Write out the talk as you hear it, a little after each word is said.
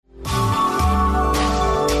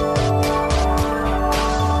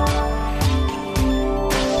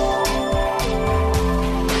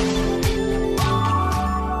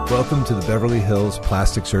Welcome to the Beverly Hills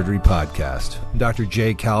Plastic Surgery Podcast. I'm Dr.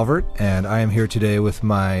 Jay Calvert, and I am here today with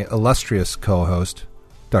my illustrious co-host,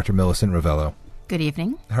 Dr. Millicent Ravello. Good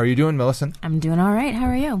evening. How are you doing, Millicent? I'm doing all right. How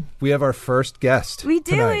are you? We have our first guest. We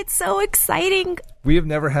do. Tonight. It's so exciting. We have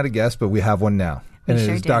never had a guest, but we have one now. And We it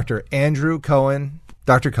sure is do. Dr. Andrew Cohen.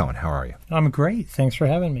 Dr. Cohen, how are you? I'm great. Thanks for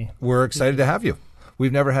having me. We're excited to have you.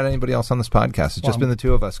 We've never had anybody else on this podcast. It's just been the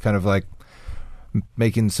two of us kind of like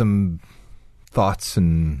making some thoughts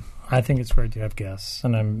and... I think it's great to have guests,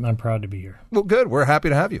 and I'm proud to be here. Well, good. We're happy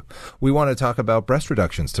to have you. We want to talk about breast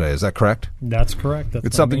reductions today. Is that correct? That's correct. That's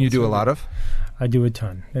It's my something main you do a surgery. lot of? I do a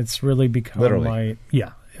ton. It's really become Literally. my...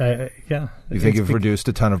 Yeah. Yeah. You think you've reduced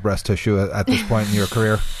a ton of breast tissue at this point in your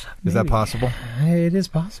career? Is that Maybe. possible? It is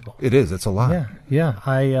possible. It is. It's a lot. Yeah.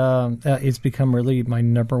 It's become really my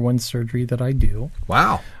number one surgery that I do.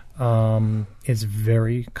 Wow. It's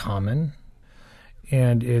very common,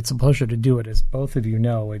 and it's a pleasure to do it. As both of you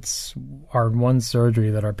know, it's our one surgery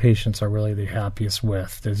that our patients are really the happiest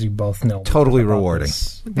with, as you both know. We Totally talk about rewarding.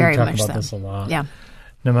 this. Very we talk much about so. this a lot. Yeah.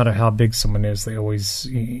 No matter how big someone is, they always,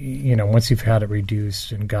 once you've had it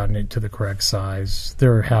reduced and gotten it to the correct size,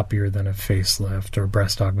 they're happier than a facelift or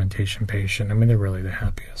breast augmentation patient. I mean, they're really the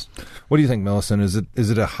happiest. What do you think, Millicent? Is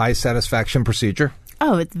it a high satisfaction procedure?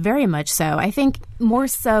 Oh, it's very much so. I think more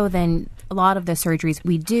so than a lot of the surgeries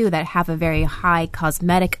we do that have a very high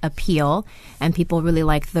cosmetic appeal and people really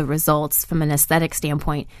like the results from an aesthetic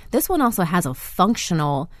standpoint. This one also has a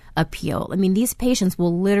functional appeal. I mean, these patients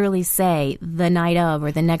will literally say the night of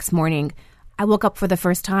or the next morning, I woke up for the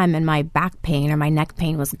first time and my back pain or my neck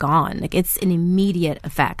pain was gone. Like, it's an immediate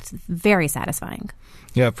effect. Very satisfying.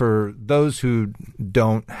 Yeah, for those who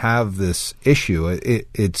don't have this issue,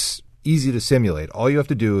 it's easy to simulate. All you have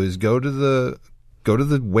to do is go to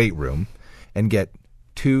the weight room and get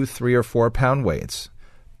 2, 3, or 4 pound weights,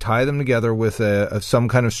 tie them together with some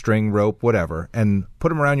kind of string, rope, whatever, and put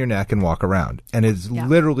them around your neck and walk around. And it's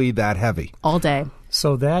literally that heavy. All day.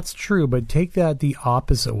 So that's true, but take that the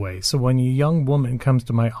opposite way. So when a young woman comes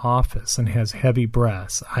to my office and has heavy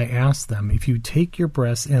breasts, I ask them, if you take your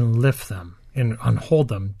breasts and lift them and hold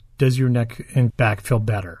them, does your neck and back feel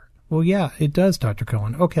better? Well, yeah, it does, Dr.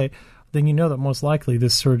 Cohen. Okay, then you know that most likely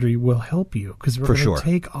this surgery will help you because we're going to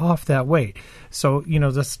take off that weight. So,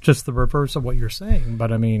 that's just the reverse of what you're saying.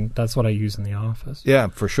 But, I mean, that's what I use in the office. Yeah,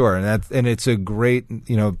 for sure. And it's a great,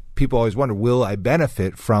 people always wonder, will I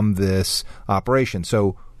benefit from this operation?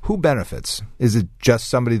 So who benefits? Is it just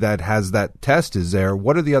somebody that has that test?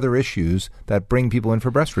 What are the other issues that bring people in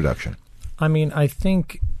for breast reduction? I mean, I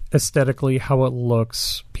think aesthetically how it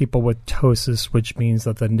looks, people with ptosis, which means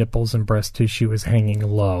that the nipples and breast tissue is hanging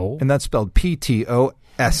low. And that's spelled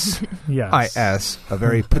PTOSIS, Yes. a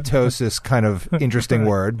very ptosis kind of interesting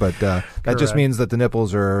word, but that just Correct. means that the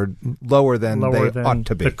nipples are lower than they ought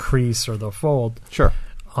to be. The crease or the fold. Sure.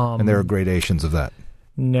 And there are gradations of that.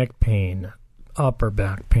 Neck pain, upper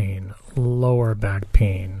back pain, lower back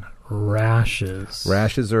pain, rashes.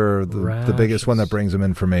 Rashes are the biggest one that brings them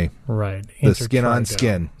in for me. Right. The skin on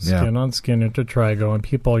skin. Yeah. Skin on skin, intertrigo, and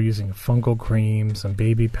people are using fungal creams and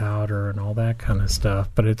baby powder and all that kind of stuff,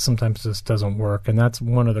 but it sometimes just doesn't work. And that's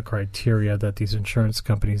one of the criteria that these insurance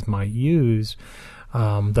companies might use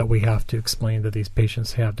that we have to explain that these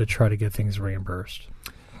patients have to try to get things reimbursed.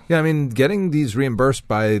 Yeah, I mean, getting these reimbursed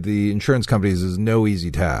by the insurance companies is no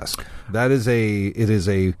easy task. It is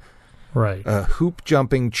a Right. hoop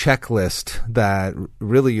jumping checklist that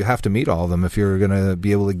really you have to meet all of them if you're going to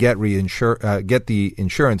be able to get the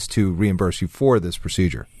insurance to reimburse you for this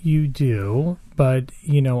procedure. You do, but,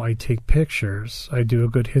 I take pictures. I do a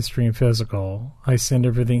good history and physical. I send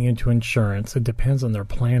everything into insurance. It depends on their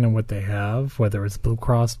plan and what they have, whether it's Blue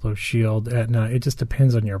Cross, Blue Shield, Aetna. It just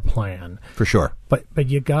depends on your plan. For sure. But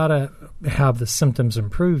you got to have the symptoms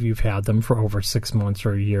improve. You've had them for over 6 months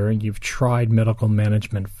or a year, and you've tried medical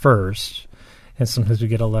management first. And sometimes we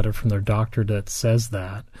get a letter from their doctor that says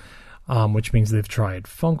that. Which means they've tried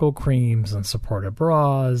fungal creams and supportive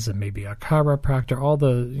bras and maybe a chiropractor, all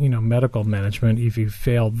the medical management. If you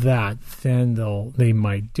failed that, then they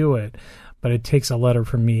might do it. But it takes a letter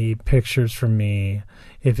from me, pictures from me.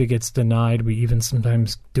 If it gets denied, we even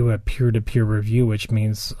sometimes do a peer-to-peer review, which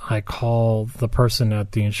means I call the person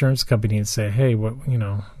at the insurance company and say, hey,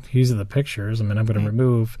 these are the pictures. I mean, I'm going to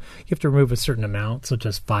you have to remove a certain amount, such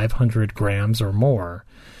as 500 grams or more,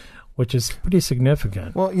 which is pretty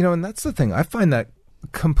significant. Well, and that's the thing. I find that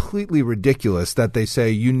completely ridiculous that they say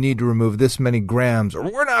you need to remove this many grams or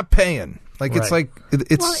we're not paying. Like, it's like,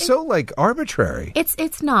 it's so like arbitrary.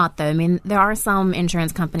 It's not, though. I mean, there are some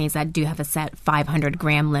insurance companies that do have a set 500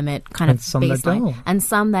 gram limit kind of some baseline. That don't. And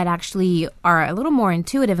some that actually are a little more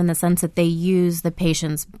intuitive in the sense that they use the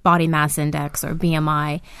patient's body mass index or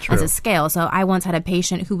BMI as a scale. So I once had a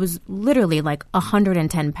patient who was literally like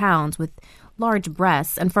 110 pounds with large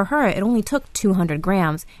breasts, and for her it only took 200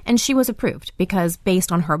 grams, and she was approved because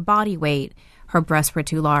based on her body weight, her breasts were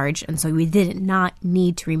too large, and so we did not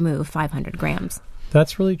need to remove 500 grams.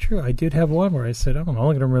 That's really true. I did have one where I said, I'm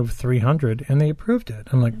only going to remove 300, and they approved it.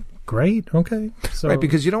 I'm like, great, okay. So, right,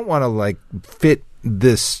 because you don't want to like fit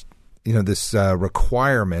this, this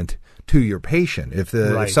requirement to your patient. If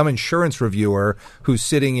if some insurance reviewer who's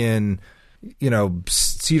sitting in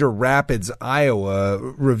Cedar Rapids, Iowa,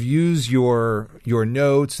 reviews your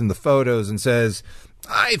notes and the photos and says,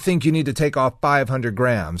 I think you need to take off 500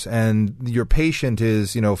 grams, and your patient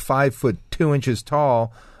is 5'2"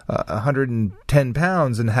 tall, 110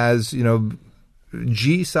 pounds, and has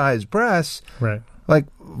G-sized breasts. Right. Like,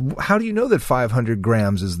 how do you know that 500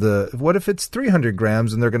 grams is what if it's 300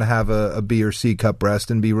 grams and they're going to have a B or C cup breast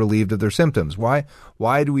and be relieved of their symptoms? Why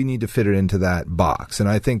do we need to fit it into that box? And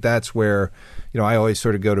I think that's where, I always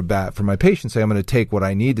sort of go to bat for my patients, say I'm going to take what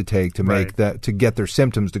I need to take to make that, to get their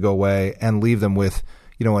symptoms to go away and leave them with,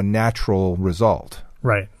 a natural result.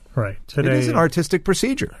 Right. Right. Today, it is an artistic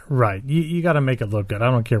procedure. Right. You got to make it look good.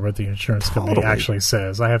 I don't care what the insurance company actually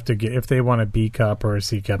says. I have to get, if they want a B cup or a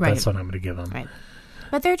C cup, that's what I'm going to give them. Right.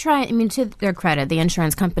 But they're trying, to their credit, the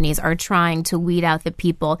insurance companies are trying to weed out the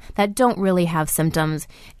people that don't really have symptoms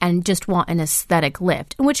and just want an aesthetic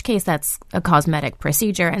lift, in which case that's a cosmetic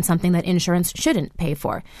procedure and something that insurance shouldn't pay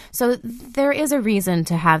for. So there is a reason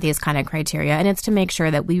to have these kind of criteria, and it's to make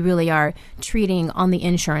sure that we really are treating on the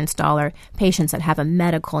insurance dollar patients that have a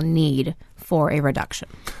medical need for a reduction.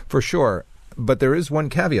 For sure. But there is one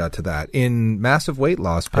caveat to that. In massive weight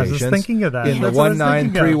loss patients, I was thinking of that. In the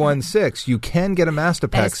 19316, you can get a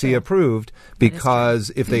mastopexy approved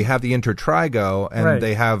because if they have the intertrigo and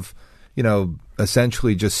they have,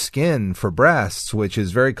 essentially just skin for breasts, which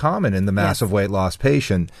is very common in the massive weight loss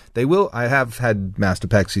patient, they will. I have had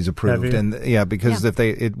mastopexies approved, and because if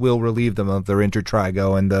it will relieve them of their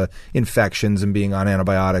intertrigo and the infections and being on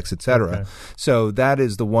antibiotics, etc. Okay. So that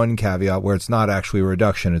is the one caveat where it's not actually a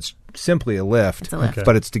reduction; it's simply a lift,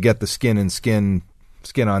 but it's to get the skin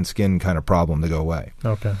on skin kind of problem to go away.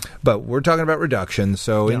 Okay. But we're talking about reduction,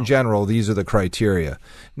 so in general, these are the criteria.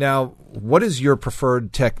 Now, what is your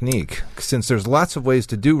preferred technique? Since there's lots of ways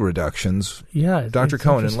to do reductions, Dr.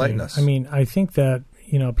 Cohen, enlighten us. I mean, I think that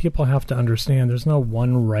people have to understand there's no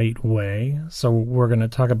one right way. So we're going to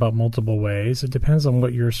talk about multiple ways. It depends on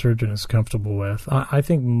what your surgeon is comfortable with. I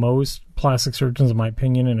think most plastic surgeons, in my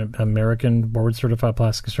opinion, and American board-certified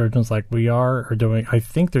plastic surgeons like we are doing, I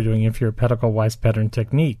think they're doing inferior pedicle wise pattern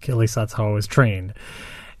technique. At least that's how I was trained.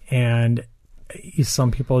 And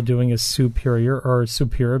some people are doing a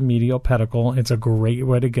superior medial pedicle. It's a great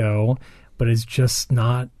way to go, but it's just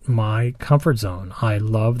not my comfort zone. I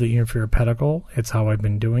love the inferior pedicle. It's how I've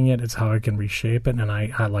been doing it. It's how I can reshape it, and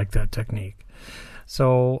I like that technique.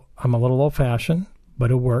 So I'm a little old-fashioned, but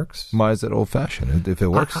it works. Why is it old-fashioned? If it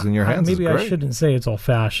works in your hands, maybe it's great. I shouldn't say it's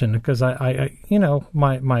old-fashioned because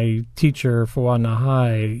my teacher for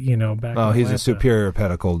Wanahai, back. Oh, in he's Atlanta, a superior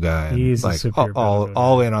pedicle guy. He's a superior pedicle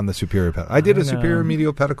all in on the superior pedicle. I did a superior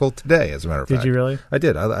medial pedicle today, as a matter of fact. Did you really? I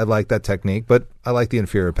did. I like that technique, but I like the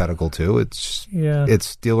inferior pedicle too. It's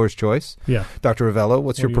dealer's choice. Yeah. Dr. Ravello,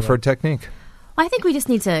 what's your preferred technique? Well, I think we just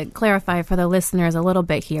need to clarify for the listeners a little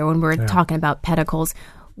bit here when we're talking about pedicles.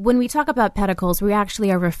 When we talk about pedicles, we actually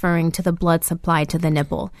are referring to the blood supply to the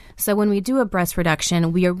nipple. So when we do a breast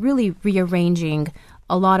reduction, we are really rearranging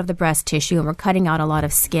a lot of the breast tissue and we're cutting out a lot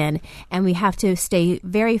of skin. And we have to stay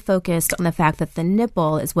very focused on the fact that the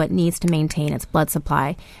nipple is what needs to maintain its blood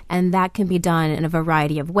supply. And that can be done in a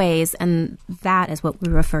variety of ways. And that is what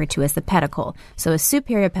we refer to as the pedicle. So a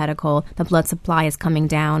superior pedicle, the blood supply is coming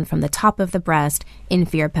down from the top of the breast.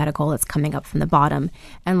 Inferior pedicle, it's coming up from the bottom.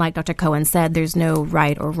 And like Dr. Cohen said, there's no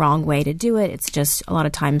right or wrong way to do it. It's just a lot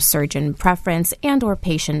of times surgeon preference and or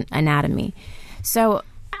patient anatomy. So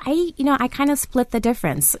I kind of split the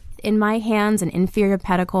difference. In my hands, an inferior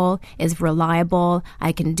pedicle is reliable.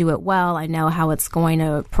 I can do it well. I know how it's going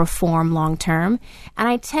to perform long term. And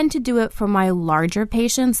I tend to do it for my larger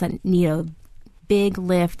patients that need a big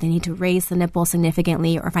lift, they need to raise the nipple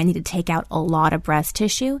significantly, or if I need to take out a lot of breast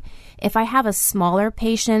tissue. If I have a smaller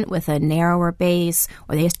patient with a narrower base,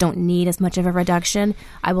 or they just don't need as much of a reduction,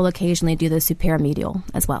 I will occasionally do the superior medial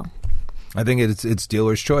as well. I think it's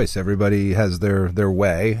dealer's choice. Everybody has their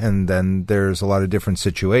way, and then there's a lot of different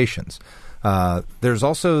situations. There's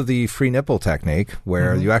also the free nipple technique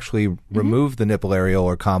where you actually remove the nipple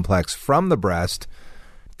areolar complex from the breast,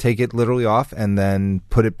 take it literally off, and then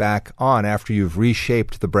put it back on after you've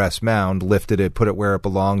reshaped the breast mound, lifted it, put it where it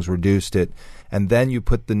belongs, reduced it, and then you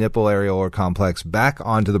put the nipple areolar complex back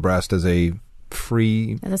onto the breast as a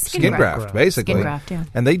free skin graft, basically. Skin graft, yeah.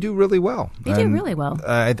 And they do really well. They do really well.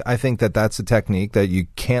 I think that's a technique that you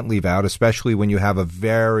can't leave out, especially when you have a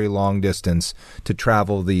very long distance to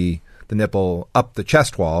travel the nipple up the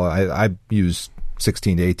chest wall. I use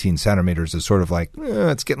 16 to 18 centimeters as sort of like,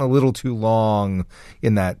 it's getting a little too long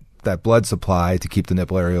in that blood supply to keep the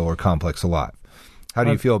nipple areolar complex alive. How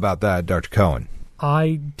do you feel about that, Dr. Cohen?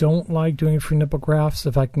 I don't like doing free nipple grafts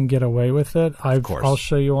if I can get away with it. Of course. I'll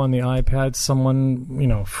show you on the iPad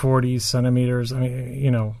someone, 40 centimeters,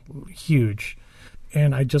 huge.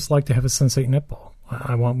 And I just like to have a sensate nipple.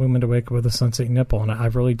 I want women to wake up with a sensate nipple, and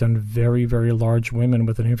I've really done very, very large women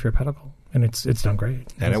with an inferior pedicle, and it's done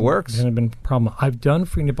great. And it works. It hasn't been a problem. I've done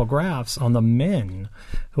free nipple grafts on the men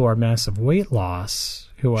who are massive weight loss,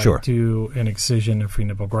 who I do an excision and free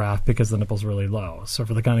nipple graft because the nipple's really low. So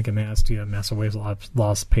for the gynecomastia, massive weight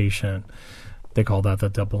loss patient, they call that the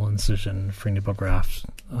double incision free nipple graft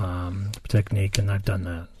technique, and I've done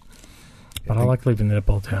that. But I like leaving the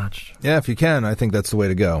nipple attached. Yeah, if you can, I think that's the way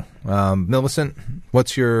to go. Millicent,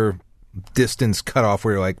 what's your distance cutoff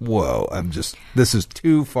where you're like, whoa, this is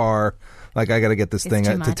too far. Like, I got to get this thing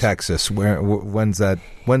to Texas. When's that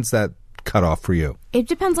cutoff for you? It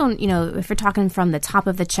depends on, if you're talking from the top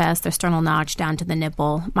of the chest, the sternal notch down to the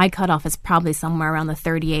nipple. My cutoff is probably somewhere around the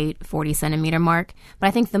 38, 40 centimeter mark. But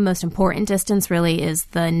I think the most important distance really is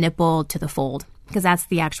the nipple to the fold, because that's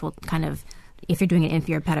the actual kind of, if you're doing an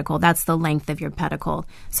inferior pedicle, that's the length of your pedicle.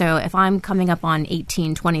 So if I'm coming up on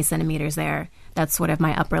 18, 20 centimeters there, that's sort of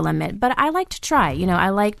my upper limit. But I like to try. I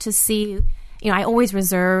like to see, I always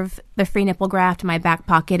reserve the free nipple graft in my back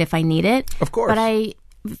pocket if I need it. Of course. But I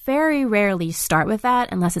very rarely start with that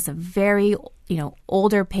unless it's a very,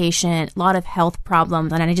 older patient, a lot of health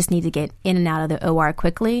problems, and I just need to get in and out of the OR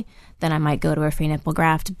quickly. Then I might go to a free nipple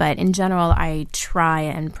graft. But in general, I try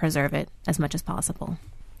and preserve it as much as possible.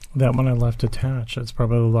 That one I left attached. It's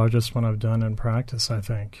probably the largest one I've done in practice, I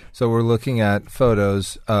think. So we're looking at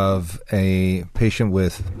photos of a patient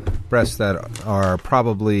with breasts that are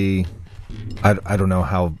probably, I don't know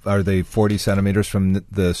how, are they 40 centimeters from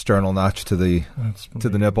the sternal notch to the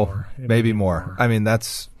nipple? More. Maybe more. I mean,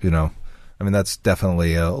 that's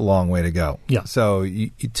definitely a long way to go. Yeah. So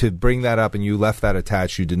to bring that up and you left that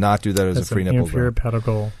attached, you did not do that as a free nipple graft. Inferior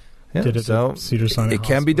pedicle. Yeah, did it so at Cedars-Sinai it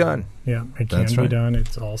can be done. Yeah, it can be done.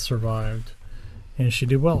 It's all survived. And she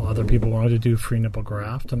did well. Other people wanted to do free nipple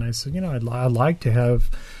graft, and I said, I'd like to have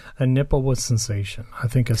a nipple with sensation. I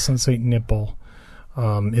think a sensate nipple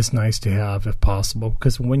is nice to have if possible,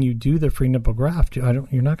 because when you do the free nipple graft, you're not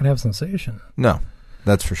going to have sensation. No,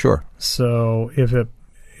 that's for sure. So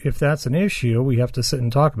if that's an issue, we have to sit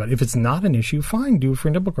and talk about it. If it's not an issue, fine, do a free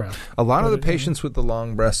nipple graft. A lot of the patients with the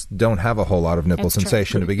long breasts don't have a whole lot of nipple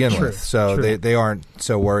sensation to begin with, so they aren't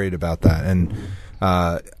so worried about that. And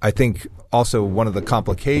I think also one of the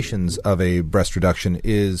complications of a breast reduction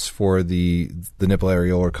is for the nipple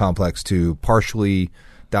areolar complex to partially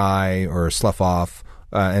die or slough off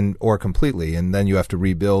or completely, and then you have to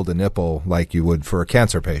rebuild a nipple like you would for a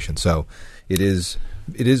cancer patient. So it is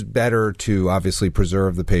better to obviously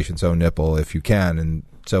preserve the patient's own nipple if you can. And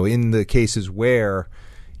so in the cases where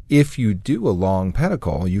if you do a long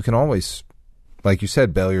pedicle, you can always, like you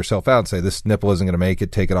said, bail yourself out and say, this nipple isn't going to make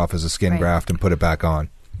it, take it off as a skin graft and put it back on.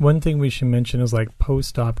 One thing we should mention is like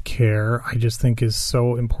post-op care, I just think is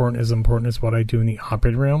so important as what I do in the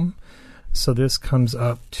operating room. So this comes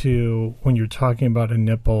up to when you're talking about a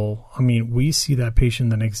nipple. I mean, we see that patient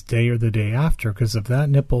the next day or the day after, because if that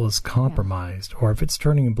nipple is compromised or if it's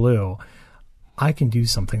turning blue, I can do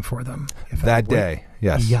something for them. That day,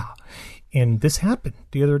 yes. Yeah. And this happened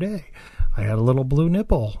the other day. I had a little blue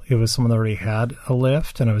nipple. It was someone that already had a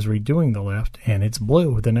lift, and I was redoing the lift, and it's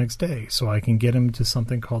blue the next day. So I can get him to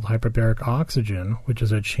something called hyperbaric oxygen, which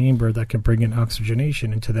is a chamber that can bring in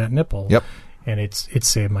oxygenation into that nipple. Yep. And it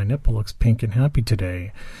saved my nipple. Looks pink and happy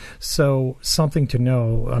today. So something to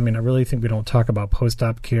know. I mean, I really think we don't talk about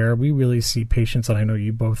post-op care. We really see patients, and I know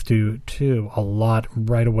you both do too, a lot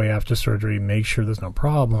right away after surgery. Make sure there's no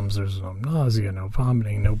problems. There's no nausea, no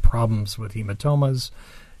vomiting, no problems with hematomas.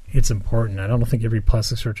 It's important. I don't think every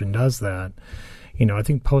plastic surgeon does that. I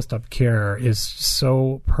think post-op care is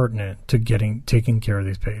so pertinent to taking care of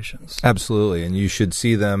these patients. Absolutely. And you should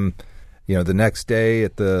see them The next day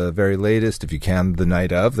at the very latest, if you can, the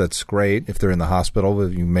night of, that's great. If they're in the hospital,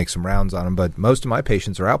 you make some rounds on them. But most of my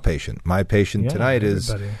patients are outpatient. My patient tonight is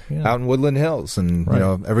out in Woodland Hills, and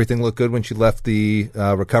everything looked good when she left the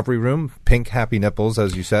recovery room. Pink, happy nipples,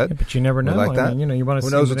 as you said. Yeah, but you never know. Like that. You want to Who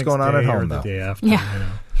see knows the what's next going on at day home, or the though. day after,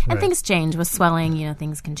 Yeah. And Right. things change with swelling.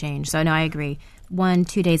 Things can change. So no, I agree.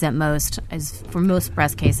 1-2 days at most is for most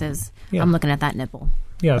breast cases. Yeah. I'm looking at that nipple.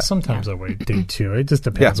 Yeah, sometimes I wait day 2. It just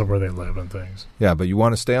depends on where they live and things. Yeah, but you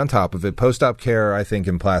want to stay on top of it. Post-op care, I think,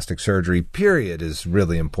 in plastic surgery, period, is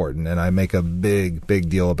really important. And I make a big, big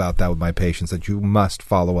deal about that with my patients, that you must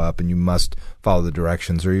follow up and you must follow the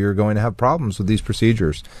directions or you're going to have problems with these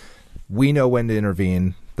procedures. We know when to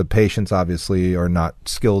intervene. The patients obviously are not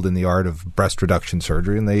skilled in the art of breast reduction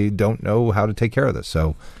surgery, and they don't know how to take care of this.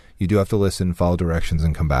 So you do have to listen, follow directions,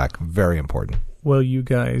 and come back. Very important. Will you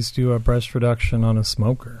guys do a breast reduction on a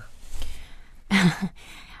smoker?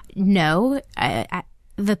 No.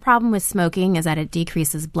 The problem with smoking is that it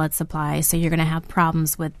decreases blood supply, so you're going to have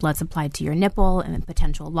problems with blood supply to your nipple and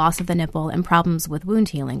potential loss of the nipple and problems with wound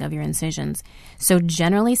healing of your incisions. So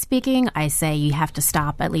generally speaking, I say you have to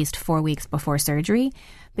stop at least 4 weeks before surgery.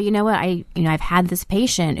 But you know what? I've had this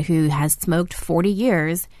patient who has smoked 40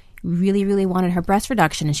 years, really, really wanted her breast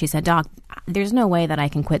reduction, and she said, "Doc, there's no way that I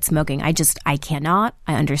can quit smoking. I cannot.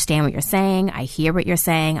 I understand what you're saying. I hear what you're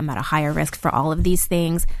saying. I'm at a higher risk for all of these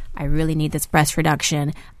things. I really need this breast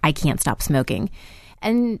reduction. I can't stop smoking."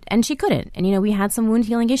 And she couldn't. And, we had some wound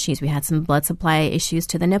healing issues. We had some blood supply issues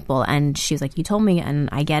to the nipple. And she's like, "You told me, and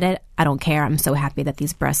I get it. I don't care. I'm so happy that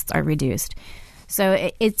these breasts are reduced."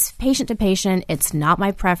 So it's patient to patient. It's not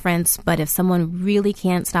my preference, but if someone really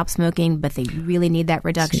can't stop smoking, but they really need that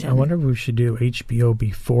reduction. See, I wonder if we should do HBO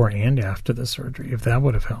before and after the surgery, if that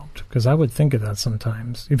would have helped. Because I would think of that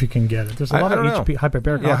sometimes, if you can get it. There's a lot of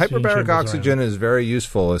hyperbaric oxygen. Yeah, hyperbaric oxygen is very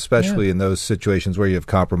useful, especially in those situations where you have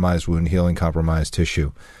compromised wound healing, compromised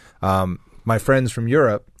tissue. My friends from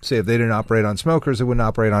Europe say if they didn't operate on smokers, they wouldn't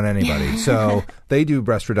operate on anybody. So they do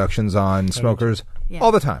breast reductions on smokers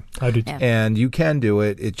all the time. I do too. And you can do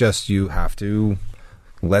it. It just, you have to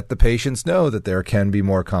let the patients know that there can be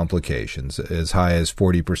more complications, as high as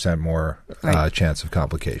 40% more chance of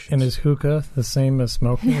complications. And is hookah the same as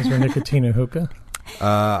smoking? Is there nicotine in hookah?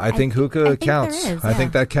 I think hookah counts. There is, I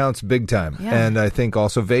think that counts big time. Yeah. And I think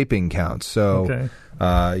also vaping counts. So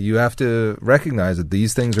you have to recognize that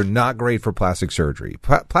these things are not great for plastic surgery.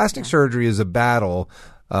 Plastic surgery is a battle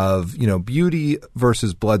of, beauty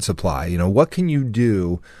versus blood supply. What can you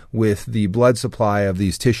do with the blood supply of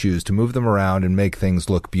these tissues to move them around and make things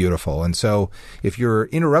look beautiful? And so if you're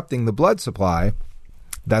interrupting the blood supply,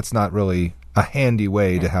 that's not really a handy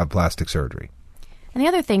way to have plastic surgery. And the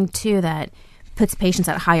other thing, too, that puts patients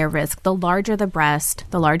at higher risk, the larger the breast,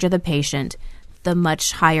 the larger the patient, the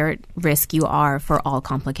much higher risk you are for all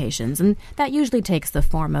complications. And that usually takes the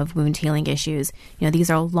form of wound healing issues. These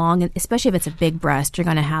are long, especially if it's a big breast, you're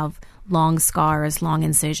going to have long scars, long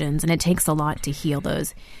incisions, and it takes a lot to heal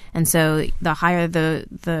those. And so the higher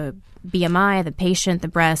the BMI, the patient, the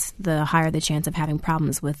breast, the higher the chance of having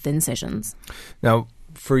problems with the incisions. Now,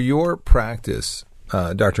 for your practice,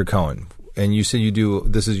 Dr. Cohen, and you said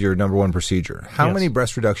this is your number one procedure. How many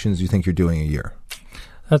breast reductions do you think you're doing a year?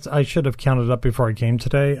 I should have counted up before I came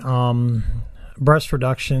today. Breast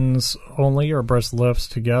reductions only or breast lifts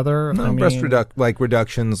together? No,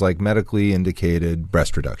 reductions, like medically indicated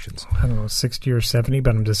breast reductions. I don't know, 60 or 70,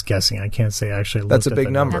 but I'm just guessing. I can't say actually. That's a big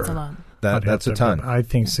number. That's a lot. That's a ton. I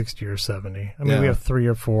think 60 or 70. I mean, we have 3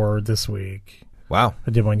 or 4 this week. Wow.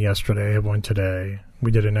 I did one yesterday. I have one today. We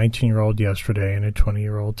did a 19-year-old yesterday and a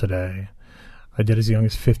 20-year-old today. I did as young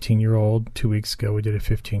as 15-year-old 2 weeks ago. We did a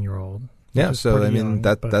 15-year-old. Yeah, so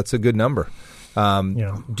that's a good number.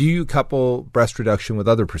 Do you couple breast reduction with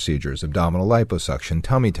other procedures, abdominal liposuction,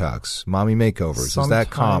 tummy tucks, mommy makeovers? Is that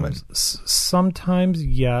common? Sometimes,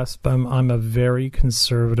 yes, but I'm a very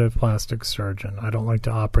conservative plastic surgeon. I don't like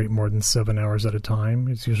to operate more than 7 hours at a time.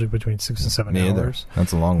 It's usually between 6 and 7 hours.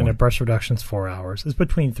 That's a long one. And a breast reduction's 4 hours. It's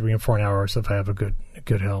between 3 and 4 hours if I have a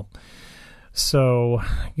good help. So,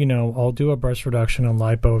 I'll do a breast reduction and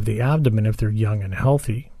lipo of the abdomen if they're young and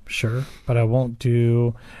healthy. Sure, but I won't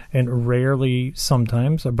do, and rarely,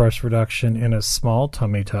 sometimes, a breast reduction in a small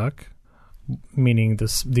tummy tuck, meaning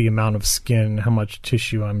the amount of skin, how much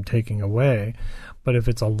tissue I'm taking away. But if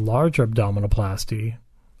it's a larger abdominoplasty,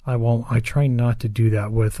 I try not to do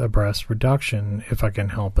that with a breast reduction if I can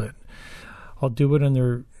help it. I'll do it in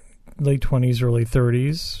their late 20s, early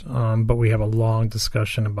 30s, but we have a long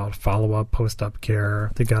discussion about follow-up, post-op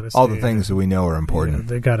care. They got to all the things that we know are important. Yeah,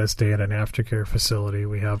 they got to stay at an aftercare facility.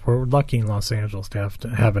 We're lucky in Los Angeles to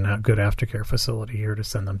have a good aftercare facility here to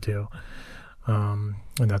send them to, and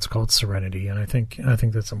that's called Serenity. And I think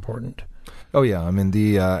that's important. Oh yeah, I mean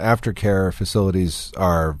the aftercare facilities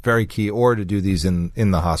are very key, or to do these in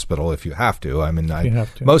the hospital if you have to. I mean,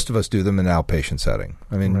 most of us do them in an outpatient setting.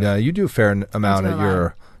 I mean, right. You do a fair amount at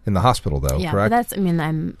your in the hospital though, yeah, correct? Yeah,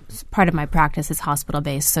 I'm part of my practice is hospital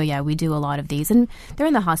based, so yeah, we do a lot of these, and they're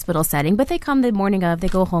in the hospital setting, but they come the morning of, they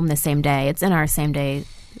go home the same day. It's in our same day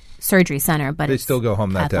surgery center, but they still go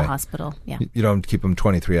home that day at the hospital. Yeah, you don't keep them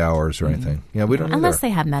 23 hours or anything. Yeah, we don't unless they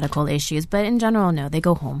have medical issues, but in general, no, they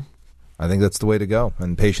go home. I think that's the way to go.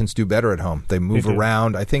 And patients do better at home. They move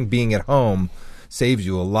around. I think being at home saves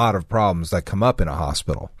you a lot of problems that come up in a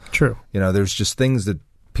hospital. True. There's just things that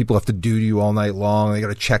people have to do to you all night long. They got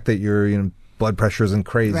to check that your blood pressure isn't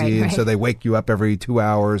crazy. Right. And so they wake you up every 2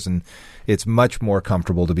 hours. And it's much more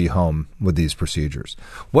comfortable to be home with these procedures.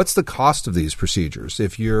 What's the cost of these procedures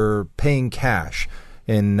if you're paying cash?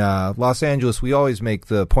 In Los Angeles, we always make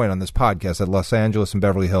the point on this podcast that Los Angeles and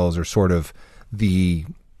Beverly Hills are sort of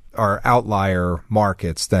are outlier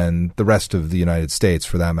markets than the rest of the United States,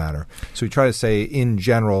 for that matter. So we try to say, in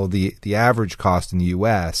general, the average cost in the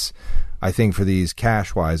U.S., I think for these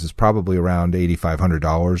cash-wise, is probably around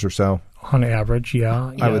 $8,500 or so. On average,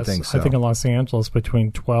 yeah. I would think so. I think in Los Angeles,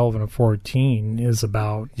 between 12 and 14 is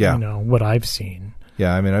about what I've seen.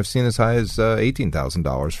 Yeah, I mean, I've seen as high as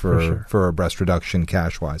 $18,000 for a breast reduction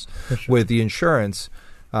cash-wise. Sure. With the insurance,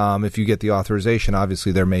 if you get the authorization,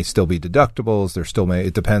 obviously there may still be deductibles.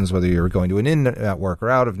 It depends whether you're going to an in-network or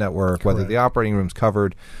out-of-network, whether the operating room's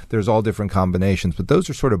covered. There's all different combinations, but those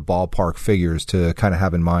are sort of ballpark figures to kind of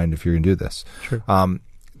have in mind if you're going to do this. True.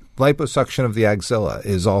 Liposuction of the axilla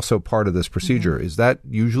is also part of this procedure. Mm-hmm. Is that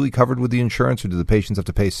usually covered with the insurance, or do the patients have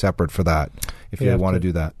to pay separate for that if they want to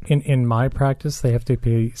do that? In my practice, they have to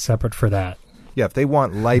pay separate for that. Yeah, if they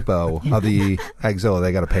want lipo of the axilla,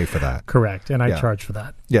 they got to pay for that. Correct, and I charge for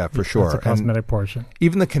that. Yeah, for sure. That's a cosmetic portion.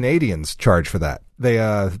 Even the Canadians charge for that.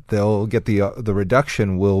 They'll get the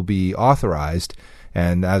reduction will be authorized,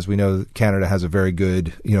 and as we know, Canada has a very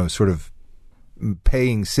good sort of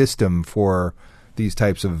paying system for these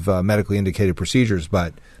types of medically indicated procedures,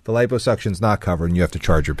 but the liposuction is not covered, and you have to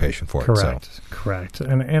charge your patient for it. Correct.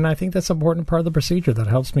 And I think that's an important part of the procedure that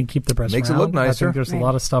helps me keep the breast Makes round. it look nicer. I think there's a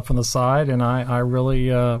lot of stuff on the side, and I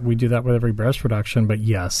really, we do that with every breast reduction, but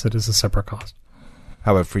yes, it is a separate cost.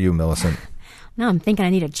 How about for you, Millicent? No, I'm thinking I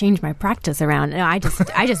need to change my practice around. No, I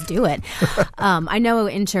just do it. I know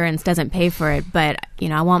insurance doesn't pay for it, but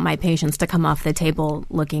I want my patients to come off the table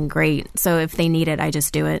looking great. So if they need it, I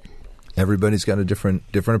just do it. Everybody's got a different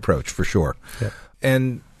approach, for sure. Yep.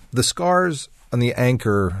 And the scars on the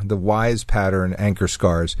anchor, the WISE pattern anchor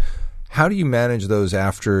scars, how do you manage those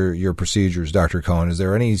after your procedures, Dr. Cohen? Is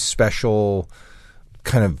there any special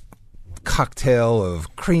kind of cocktail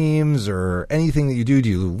of creams or anything that you do? Do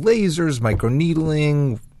you do lasers,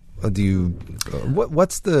 microneedling?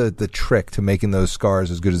 What's the trick to making those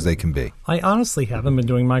scars as good as they can be? I honestly haven't been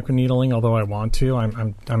doing microneedling, although I want to.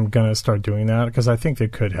 I'm going to start doing that because I think they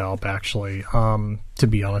could help, actually, to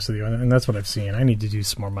be honest with you. And that's what I've seen. I need to do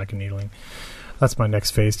some more microneedling. That's my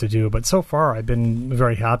next phase to do. But so far, I've been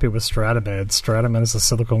very happy with StrataMed. StrataMed is a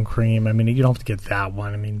silicone cream. I mean, you don't have to get that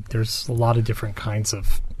one. I mean, there's a lot of different kinds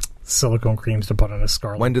of silicone creams to put on a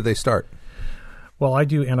scar. When do they start? Well, I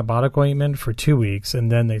do antibiotic ointment for 2 weeks,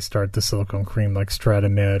 and then they start the silicone cream like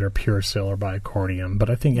StrataMed or PureSil or Bicordium. But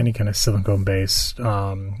I think any kind of silicone-based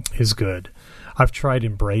is good. I've tried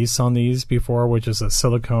Embrace on these before, which is a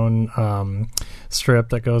silicone strip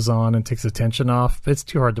that goes on and takes the tension off. It's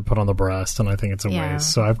too hard to put on the breast, and I think it's a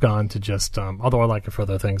waste. So I've gone to just, although I like it for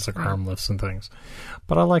other things like arm lifts and things.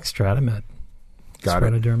 But I like StrataMed. Got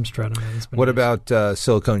it. StrataMed. What about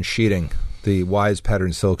silicone sheeting? The WISE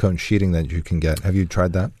pattern silicone sheeting that you can get. Have you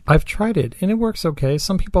tried that? I've tried it, and it works okay.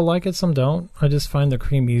 Some people like it, some don't. I just find the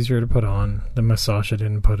cream easier to put on than massage it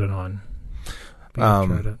in and put it on. I've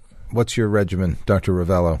tried it. What's your regimen, Dr.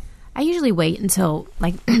 Ravello? I usually wait until,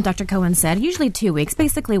 like Dr. Cohen said, usually 2 weeks,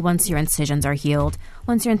 basically once your incisions are healed.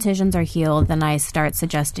 Once your incisions are healed, then I start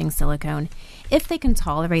suggesting silicone. If they can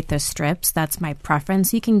tolerate the strips, that's my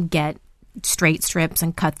preference. You can get straight strips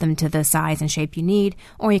and cut them to the size and shape you need,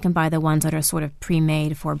 or you can buy the ones that are sort of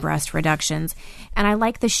pre-made for breast reductions. And I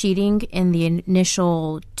like the sheeting in the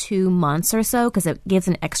initial 2 months or so because it gives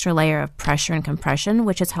an extra layer of pressure and compression,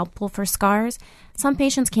 which is helpful for scars. Some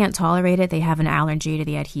patients can't tolerate it. They have an allergy to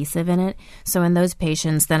the adhesive in it. So in those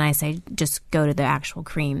patients, then I say just go to the actual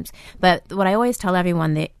creams. But what I always tell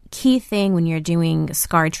everyone, that key thing when you're doing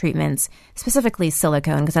scar treatments, specifically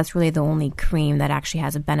silicone, because that's really the only cream that actually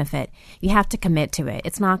has a benefit, you have to commit to it.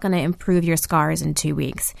 It's not going to improve your scars in 2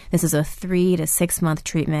 weeks. This is a 3 to 6 month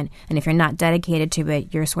treatment, and if you're not dedicated to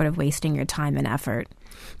it, you're sort of wasting your time and effort.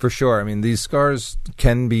 For sure. I mean, these scars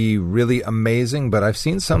can be really amazing, but I've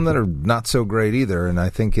seen some that are not so great either, and I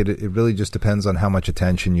think it really just depends on how much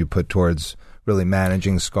attention you put towards really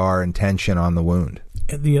managing scar and tension on the wound.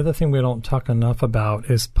 The other thing we don't talk enough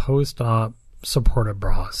about is post-op supportive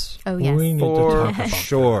bras. Oh, yes. We need to talk about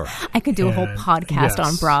sure. I could do a whole podcast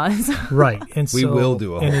on bras. Right. And we will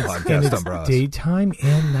do a whole podcast on bras. Daytime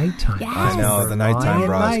and nighttime. Yes. I know, the nighttime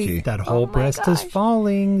bra is key. That whole breast is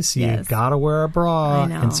falling, so you've got to wear a bra. I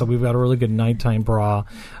know. And so we've got a really good nighttime bra.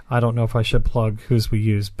 I don't know if I should plug whose we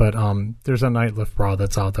use, but there's a night lift bra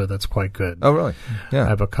that's out there that's quite good. Oh, really? Yeah. I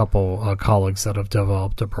have a couple colleagues that have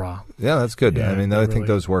developed a bra. Yeah, that's good. Yeah, I mean, I think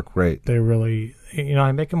those work great. They really,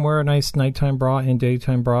 I make them wear a nice nighttime bra and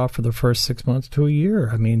daytime bra for the first 6 months to a year.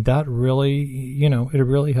 I mean, that really, it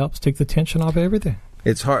really helps take the tension off everything.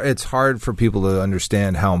 It's hard for people to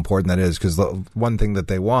understand how important that is, because the one thing that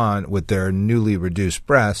they want with their newly reduced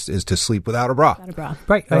breasts is to sleep without a bra. Without a bra.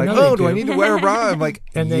 Right. They're like, do I need to wear a bra? I'm like,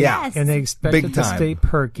 and they, yeah. And they expect Big it to time. stay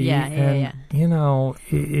perky. Yeah.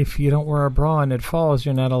 If you don't wear a bra and it falls,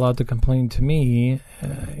 you're not allowed to complain to me,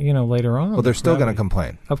 later on. Well, they're still going to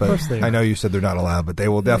complain. Of course they are. I know you said they're not allowed, but they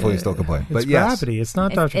will definitely still complain. It's But yes. gravity. It's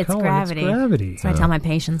not Dr. It's Cohen. gravity. It's gravity. So I tell my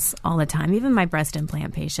patients all the time, even my breast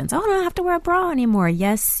implant patients, I don't have to wear a bra anymore.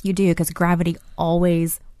 Yes, you do, because gravity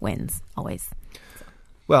always wins. Always.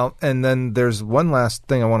 Well, and then there's one last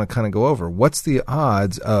thing I want to kind of go over. What's the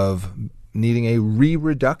odds of needing a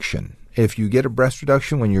re-reduction? If you get a breast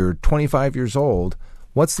reduction when you're 25 years old,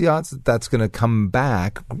 what's the odds that that's going to come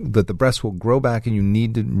back, that the breast will grow back and you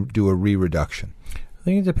need to do a re-reduction? I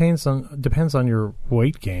think it depends on your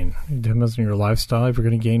weight gain. It depends on your lifestyle. If you're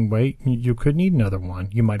going to gain weight, you could need another one.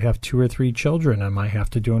 You might have 2 or 3 children and might have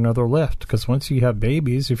to do another lift, because once you have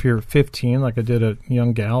babies, if you're 15, like I did a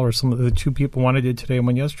young gal, or some of the 2 people one I did today and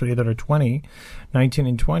one yesterday that are 20, 19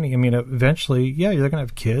 and 20, I mean, eventually, you're going to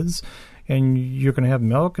have kids and you're going to have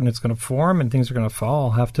milk and it's going to form and things are going to fall.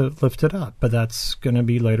 I'll have to lift it up, but that's going to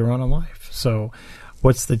be later on in life. So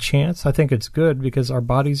what's the chance? I think it's good, because our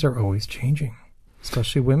bodies are always changing.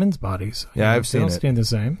 Especially women's bodies. Yeah, I've seen it. They don't stay the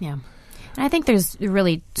same. Yeah. And I think there's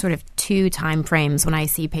really sort of 2 time frames when I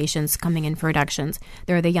see patients coming in for reductions.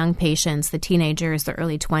 There are the young patients, the teenagers, the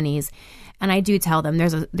early 20s. And I do tell them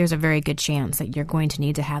there's a very good chance that you're going to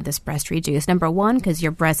need to have this breast reduced. Number 1, because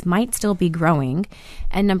your breast might still be growing.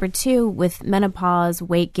 And number 2, with menopause,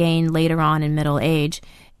 weight gain later on in middle age,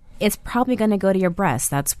 it's probably going to go to your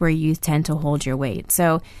breast. That's where you tend to hold your weight.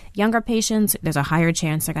 So younger patients, there's a higher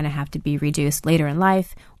chance they're going to have to be reduced later in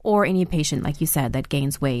life, or any patient, like you said, that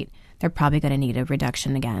gains weight, they're probably going to need a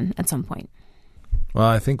reduction again at some point. Well,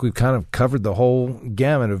 I think we've kind of covered the whole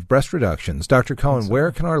gamut of breast reductions. Dr. Cohen,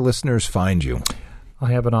 where can our listeners find you?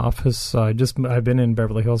 I have an office. I've been in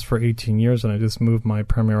Beverly Hills for 18 years, and I just moved my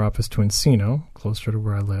primary office to Encino, closer to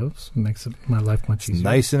where I live. So it makes my life much easier.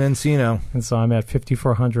 Nice in Encino. And so I'm at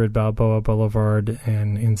 5400 Balboa Boulevard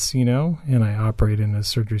in Encino, and I operate in a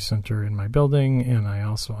surgery center in my building, and I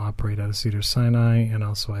also operate at a Cedars-Sinai and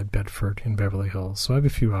also at Bedford in Beverly Hills. So I have a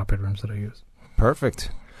few operating rooms that I use. Perfect.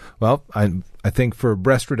 Well, I think for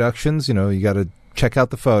breast reductions, you got to check out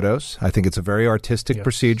the photos. I think it's a very artistic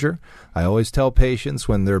procedure. I always tell patients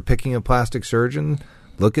when they're picking a plastic surgeon,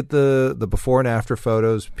 look at the before and after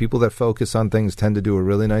photos. People that focus on things tend to do a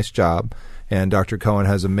really nice job. And Dr. Cohen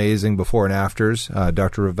has amazing before and afters.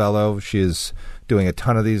 Dr. Ravello, she is doing a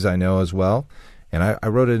ton of these, I know, as well. And I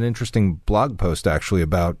wrote an interesting blog post, actually,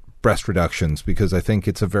 about breast reductions, because I think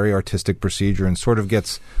it's a very artistic procedure and sort of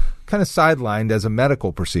gets kind of sidelined as a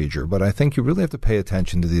medical procedure, but I think you really have to pay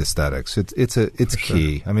attention to the aesthetics. It's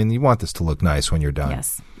key. Sure. I mean, you want this to look nice when you're done.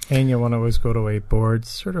 Yes. And you want to always go to a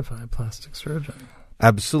board-certified plastic surgeon.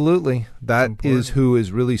 Absolutely. That is who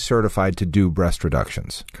is really certified to do breast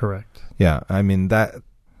reductions. Correct. Yeah. I mean,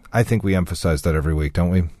 I think we emphasize that every week,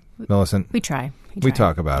 don't we, Millicent? We try. We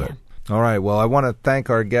talk about it. All right. Well, I want to thank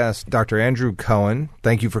our guest, Dr. Andrew Cohen.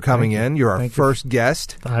 Thank you for coming in. You're our first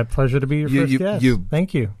guest. My pleasure to be your first guest.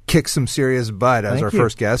 Thank you. Kicked some serious butt as our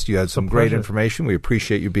first guest. You had some great information. We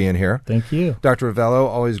appreciate you being here. Thank you. Dr. Ravello,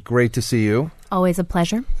 always great to see you. Always a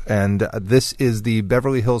pleasure. And this is the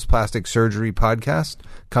Beverly Hills Plastic Surgery Podcast,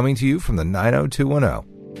 coming to you from the 90210.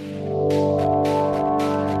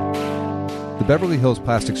 The Beverly Hills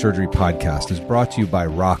Plastic Surgery Podcast is brought to you by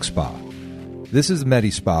Rock Spa. This is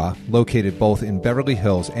MediSpa, located both in Beverly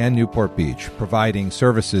Hills and Newport Beach, providing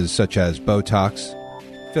services such as Botox,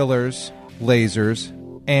 fillers, lasers,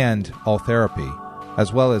 and all therapy,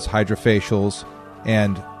 as well as hydrofacials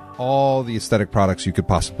and all the aesthetic products you could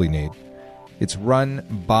possibly need. It's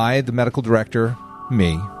run by the medical director,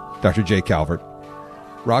 me, Dr. Jay Calvert.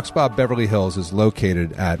 Rock Spa Beverly Hills is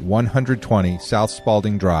located at 120 South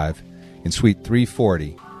Spalding Drive in Suite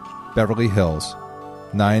 340, Beverly Hills,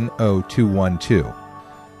 90212.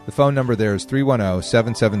 The phone number there is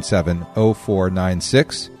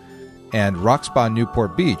 310-777-0496, and Rock Spa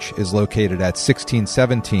Newport Beach is located at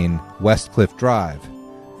 1617 West Cliff Drive,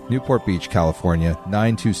 Newport Beach, California,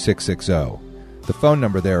 92660. The phone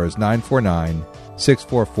number there is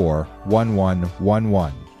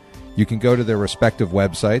 949-644-1111. You can go to their respective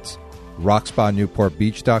websites,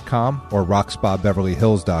 rockspanewportbeach.com or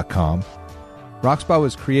rockspabeverlyhills.com. Rock Spa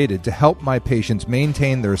was created to help my patients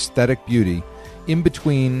maintain their aesthetic beauty in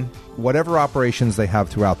between whatever operations they have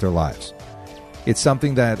throughout their lives. It's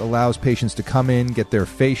something that allows patients to come in, get their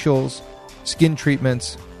facials, skin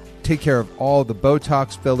treatments, take care of all the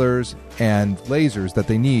Botox fillers and lasers that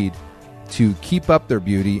they need to keep up their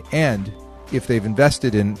beauty, and if they've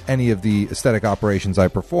invested in any of the aesthetic operations I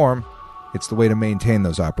perform, it's the way to maintain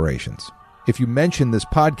those operations. If you mention this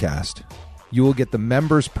podcast, you will get the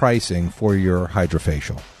members' pricing for your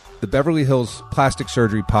hydrofacial. The Beverly Hills Plastic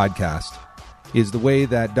Surgery Podcast is the way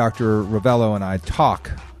that Dr. Ravello and I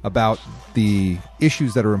talk about the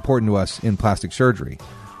issues that are important to us in plastic surgery.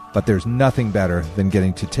 But there's nothing better than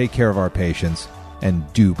getting to take care of our patients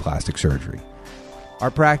and do plastic surgery.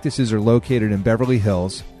 Our practices are located in Beverly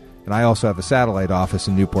Hills, and I also have a satellite office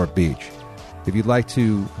in Newport Beach. If you'd like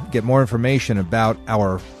to get more information about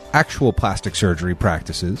our actual plastic surgery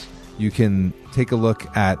practices, you can take a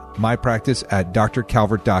look at my practice at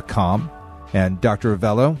drcalvert.com and Dr.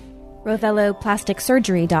 Ravello.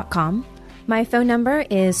 RavelloPlasticSurgery.com. My phone number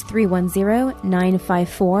is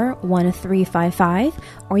 310-954-1355,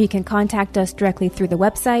 or you can contact us directly through the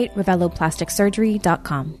website,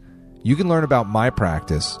 RavelloPlasticSurgery.com. You can learn about my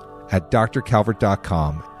practice at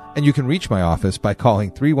drcalvert.com, and you can reach my office by calling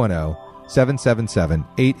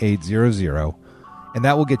 310-777-8800, and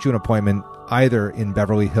that will get you an appointment either in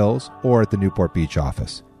Beverly Hills or at the Newport Beach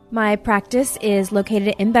office. My practice is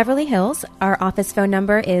located in Beverly Hills. Our office phone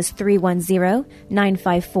number is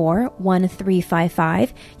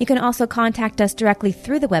 310-954-1355. You can also contact us directly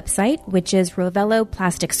through the website, which is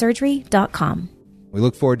RavelloPlasticSurgery.com. We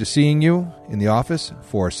look forward to seeing you in the office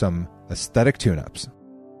for some aesthetic tune-ups.